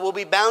earth will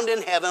be bound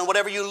in heaven.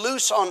 Whatever you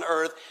loose on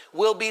earth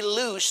will be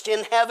loosed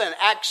in heaven.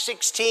 Acts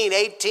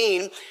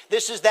 16:18,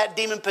 this is that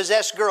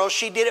demon-possessed girl.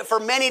 She did it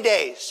for many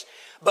days.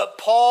 But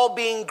Paul,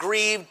 being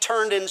grieved,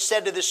 turned and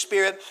said to the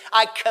spirit,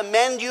 I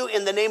commend you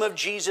in the name of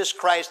Jesus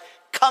Christ.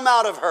 Come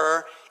out of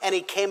her. And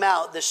he came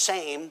out the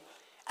same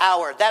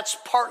hour. That's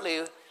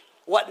partly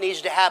what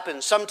needs to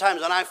happen.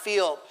 Sometimes when I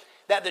feel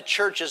that the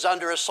church is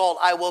under assault,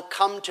 I will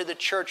come to the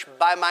church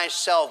by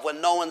myself when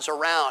no one's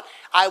around.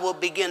 I will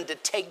begin to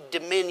take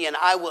dominion.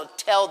 I will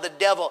tell the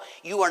devil,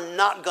 you are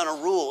not going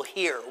to rule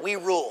here. We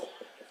rule.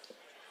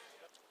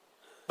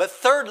 But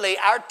thirdly,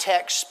 our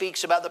text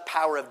speaks about the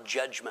power of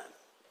judgment.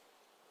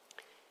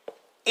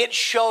 It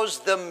shows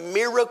the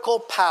miracle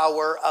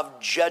power of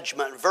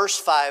judgment. Verse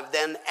 5,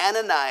 then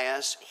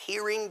Ananias,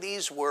 hearing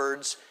these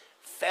words,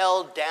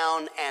 fell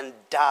down and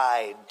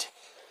died.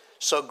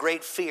 So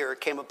great fear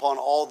came upon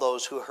all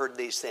those who heard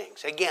these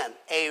things. Again,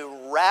 a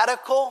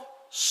radical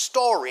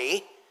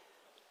story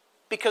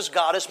because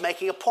God is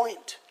making a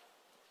point.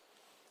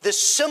 The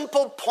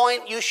simple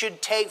point you should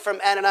take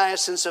from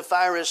Ananias and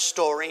Sapphira's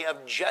story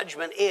of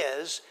judgment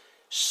is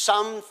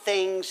some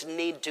things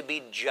need to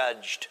be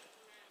judged.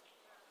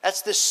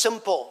 That's the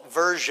simple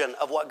version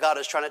of what God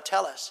is trying to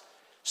tell us.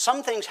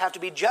 Some things have to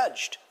be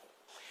judged.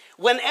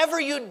 Whenever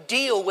you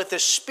deal with the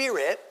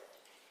Spirit,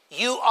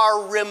 you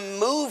are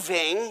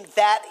removing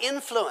that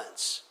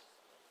influence.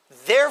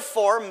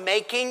 Therefore,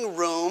 making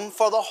room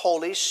for the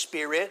Holy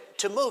Spirit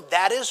to move.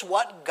 That is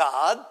what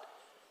God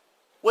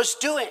was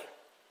doing.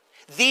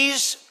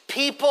 These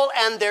people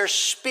and their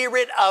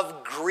spirit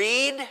of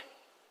greed,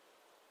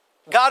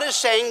 God is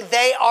saying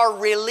they are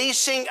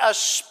releasing a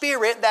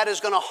spirit that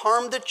is going to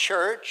harm the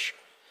church.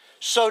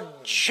 So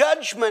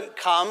judgment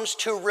comes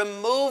to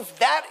remove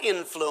that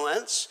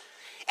influence.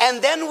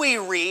 And then we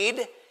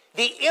read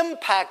the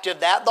impact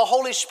of that the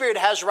Holy Spirit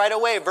has right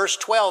away. Verse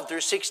 12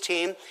 through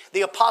 16,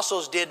 the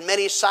apostles did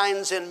many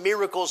signs and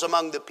miracles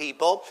among the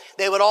people.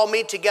 They would all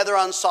meet together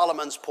on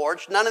Solomon's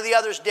porch. None of the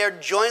others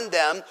dared join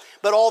them,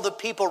 but all the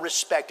people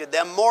respected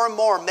them. More and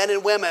more men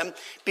and women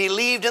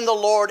believed in the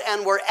Lord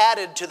and were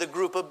added to the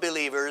group of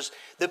believers.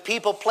 The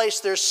people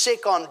placed their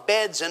sick on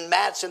beds and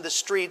mats in the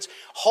streets,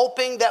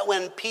 hoping that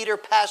when Peter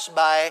passed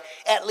by,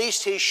 at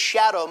least his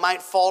shadow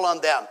might fall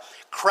on them.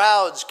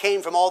 Crowds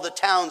came from all the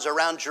towns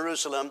around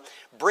Jerusalem,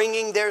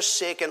 bringing their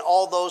sick and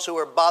all those who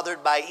were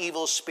bothered by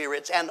evil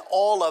spirits, and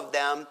all of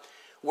them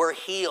were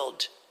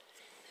healed.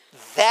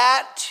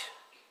 That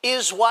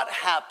is what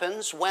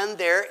happens when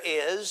there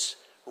is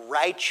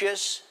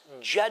righteous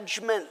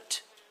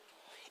judgment.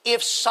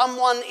 If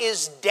someone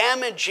is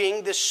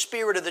damaging the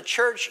spirit of the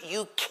church,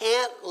 you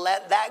can't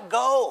let that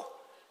go.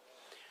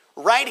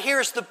 Right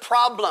here's the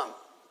problem.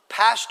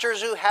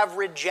 Pastors who have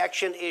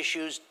rejection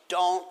issues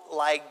don't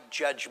like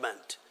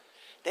judgment.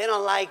 They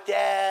don't like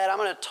that. I'm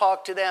going to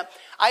talk to them.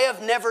 I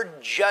have never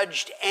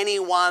judged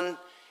anyone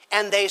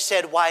and they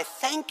said, why,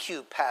 thank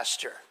you,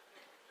 Pastor,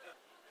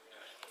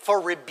 for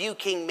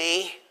rebuking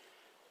me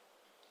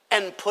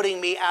and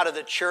putting me out of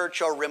the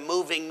church or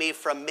removing me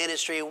from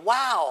ministry.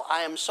 Wow,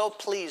 I am so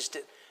pleased.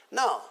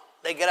 No,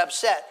 they get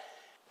upset.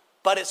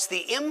 But it's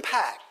the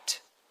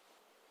impact.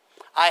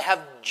 I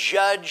have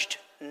judged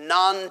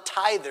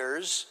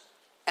non-tithers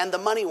and the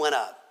money went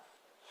up.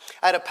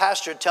 I had a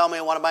pastor tell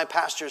me, one of my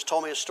pastors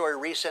told me a story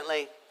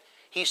recently.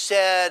 He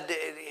said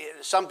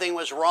something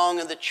was wrong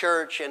in the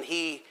church and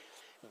he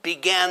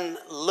began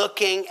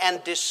looking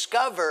and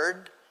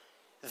discovered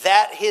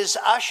that his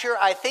usher,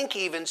 I think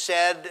he even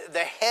said the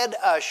head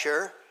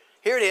usher,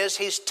 here it is,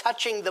 he's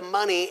touching the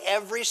money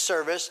every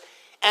service,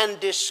 and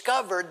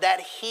discovered that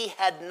he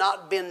had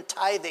not been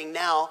tithing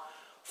now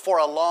for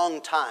a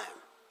long time.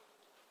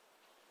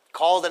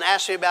 Called and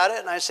asked me about it,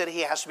 and I said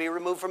he has to be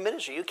removed from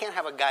ministry. You can't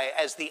have a guy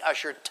as the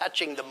usher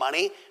touching the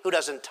money who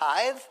doesn't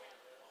tithe.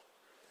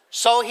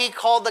 So he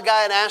called the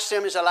guy and asked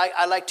him, he said,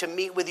 I'd like to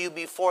meet with you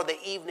before the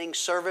evening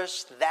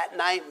service. That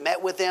night,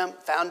 met with him,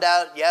 found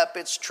out, yep,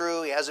 it's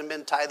true, he hasn't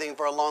been tithing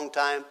for a long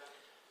time.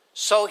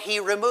 So he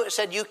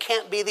said, you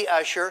can't be the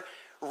usher,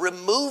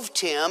 removed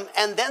him,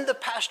 and then the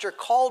pastor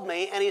called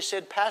me and he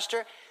said,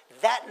 Pastor,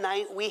 that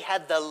night we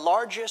had the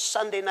largest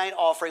Sunday night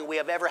offering we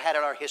have ever had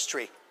in our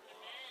history.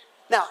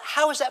 Now,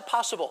 how is that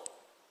possible?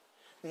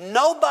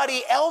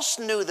 Nobody else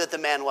knew that the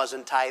man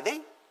wasn't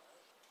tithing.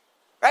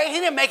 Right? He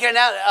didn't make it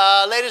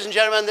announcement. Ladies and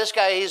gentlemen, this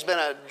guy, he's been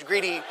a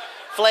greedy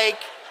flake.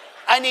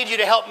 I need you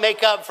to help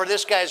make up for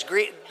this guy's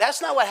greed.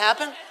 That's not what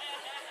happened.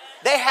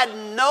 They had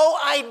no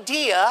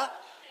idea,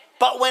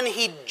 but when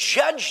he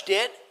judged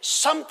it,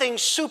 something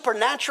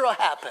supernatural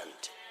happened.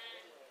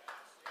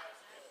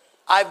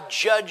 I've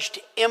judged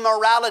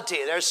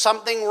immorality. There's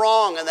something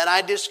wrong, and then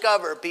I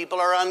discover people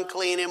are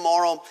unclean,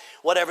 immoral,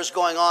 whatever's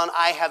going on.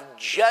 I have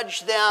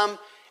judged them,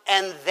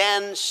 and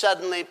then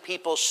suddenly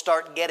people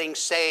start getting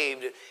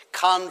saved.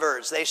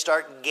 Converts, they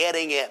start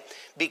getting it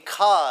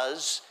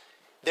because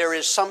there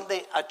is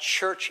something, a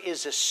church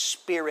is a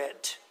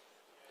spirit.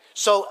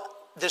 So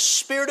the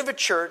spirit of a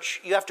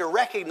church, you have to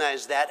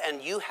recognize that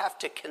and you have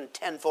to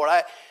contend for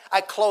it.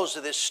 I close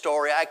with this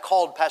story. I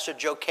called Pastor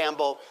Joe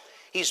Campbell.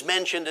 He's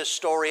mentioned this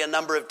story a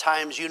number of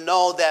times. You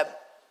know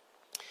that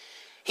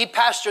he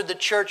pastored the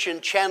church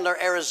in Chandler,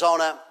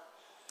 Arizona.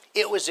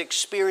 It was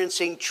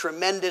experiencing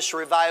tremendous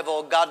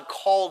revival. God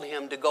called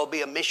him to go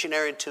be a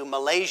missionary to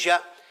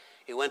Malaysia.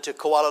 He went to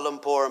Kuala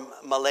Lumpur,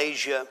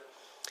 Malaysia,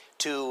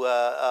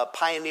 to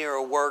pioneer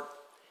a work.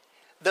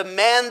 The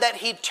man that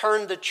he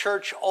turned the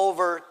church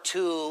over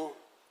to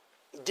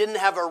didn't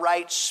have a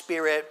right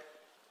spirit.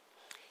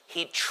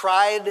 He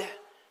tried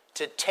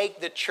to take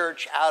the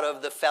church out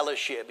of the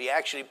fellowship. He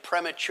actually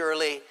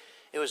prematurely,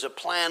 it was a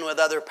plan with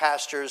other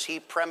pastors, he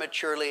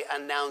prematurely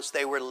announced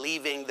they were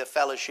leaving the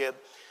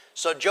fellowship.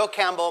 So Joe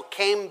Campbell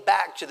came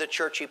back to the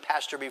church he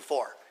pastored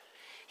before.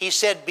 He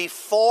said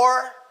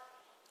before,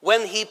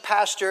 when he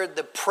pastored,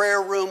 the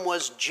prayer room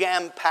was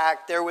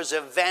jam-packed. There was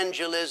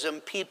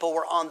evangelism. People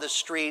were on the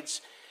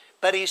streets.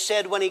 But he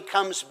said when he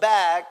comes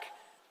back,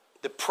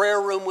 the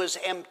prayer room was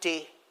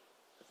empty.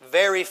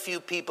 Very few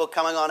people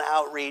coming on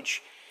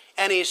outreach.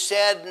 And he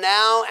said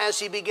now as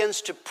he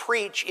begins to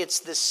preach, it's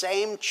the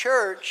same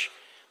church,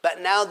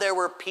 but now there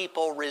were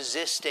people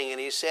resisting. And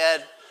he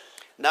said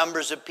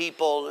numbers of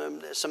people,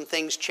 some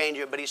things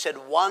changed. But he said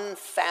one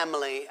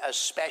family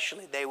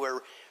especially, they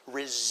were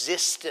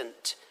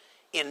resistant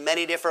in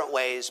many different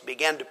ways,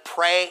 began to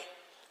pray,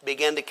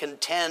 began to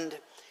contend,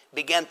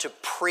 began to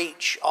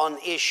preach on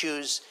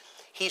issues.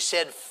 He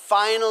said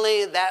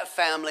finally that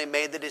family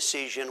made the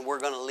decision, we're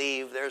going to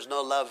leave. There's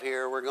no love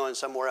here. We're going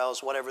somewhere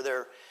else, whatever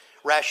their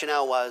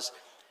rationale was.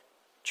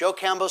 Joe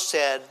Campbell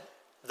said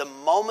the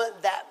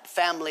moment that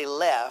family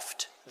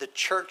left, the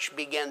church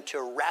began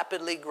to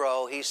rapidly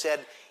grow. He said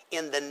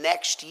in the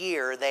next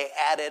year, they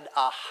added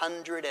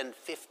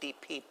 150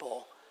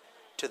 people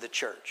to the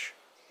church.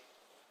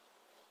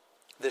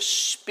 The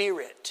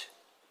spirit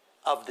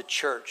of the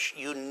church,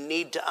 you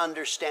need to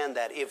understand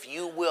that. If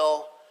you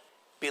will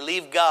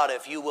believe God,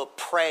 if you will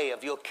pray,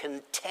 if you'll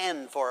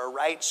contend for a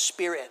right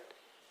spirit,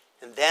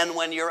 and then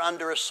when you're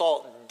under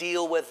assault,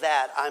 deal with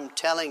that. I'm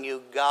telling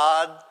you,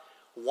 God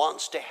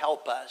wants to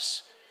help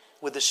us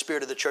with the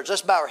spirit of the church.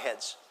 Let's bow our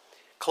heads,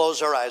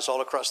 close our eyes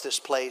all across this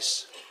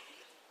place.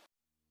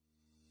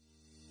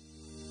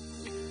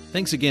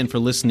 Thanks again for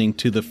listening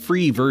to the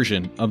free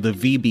version of the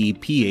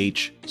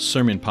VBPH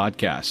Sermon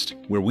Podcast,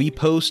 where we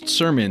post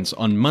sermons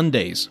on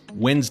Mondays,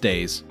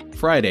 Wednesdays,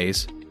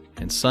 Fridays,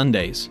 and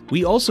Sundays.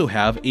 We also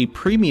have a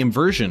premium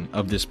version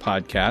of this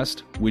podcast,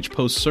 which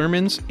posts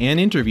sermons and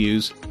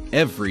interviews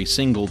every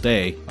single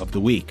day of the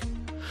week.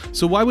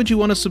 So why would you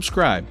want to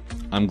subscribe?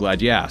 I'm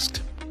glad you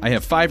asked. I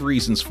have 5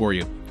 reasons for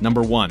you.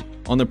 Number 1,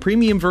 on the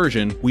premium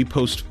version, we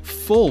post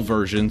full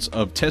versions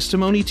of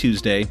Testimony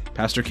Tuesday,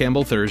 Pastor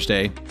Campbell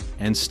Thursday,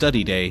 and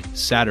Study Day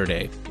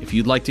Saturday. If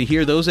you'd like to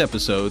hear those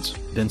episodes,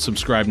 then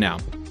subscribe now.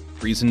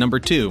 Reason number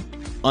 2,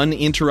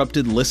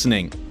 uninterrupted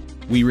listening.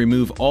 We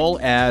remove all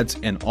ads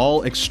and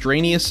all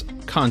extraneous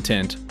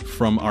content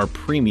from our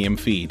premium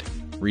feed.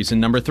 Reason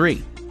number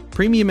 3,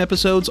 premium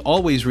episodes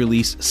always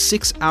release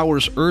 6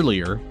 hours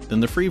earlier than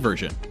the free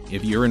version.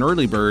 If you're an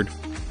early bird,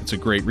 it's a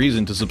great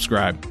reason to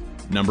subscribe.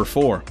 Number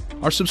 4,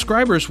 our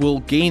subscribers will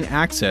gain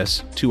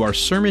access to our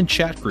sermon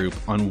chat group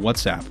on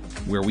WhatsApp,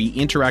 where we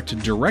interact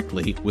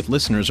directly with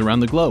listeners around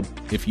the globe.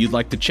 If you'd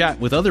like to chat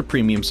with other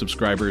premium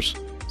subscribers,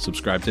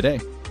 subscribe today.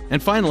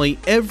 And finally,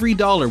 every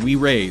dollar we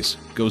raise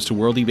goes to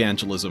world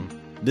evangelism.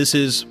 this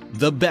is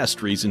the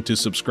best reason to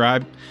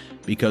subscribe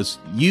because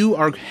you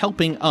are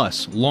helping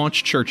us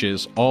launch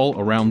churches all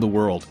around the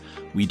world.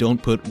 We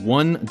don't put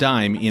one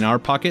dime in our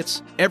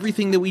pockets.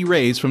 Everything that we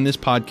raise from this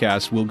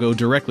podcast will go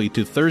directly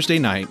to Thursday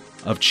night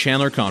of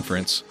Chandler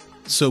Conference.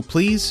 So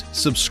please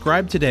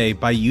subscribe today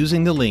by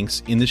using the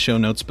links in the show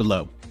notes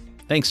below.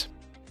 Thanks.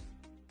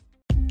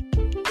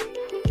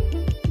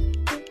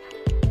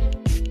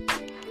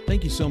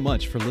 Thank you so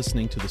much for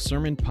listening to the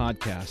sermon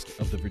podcast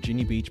of the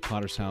Virginia Beach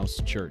Potter's House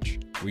Church.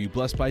 Were you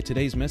blessed by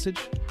today's message?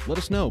 Let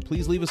us know.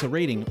 Please leave us a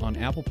rating on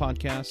Apple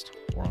Podcast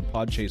or on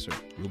Podchaser.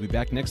 We'll be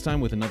back next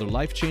time with another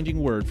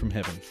life-changing word from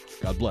heaven.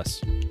 God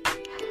bless.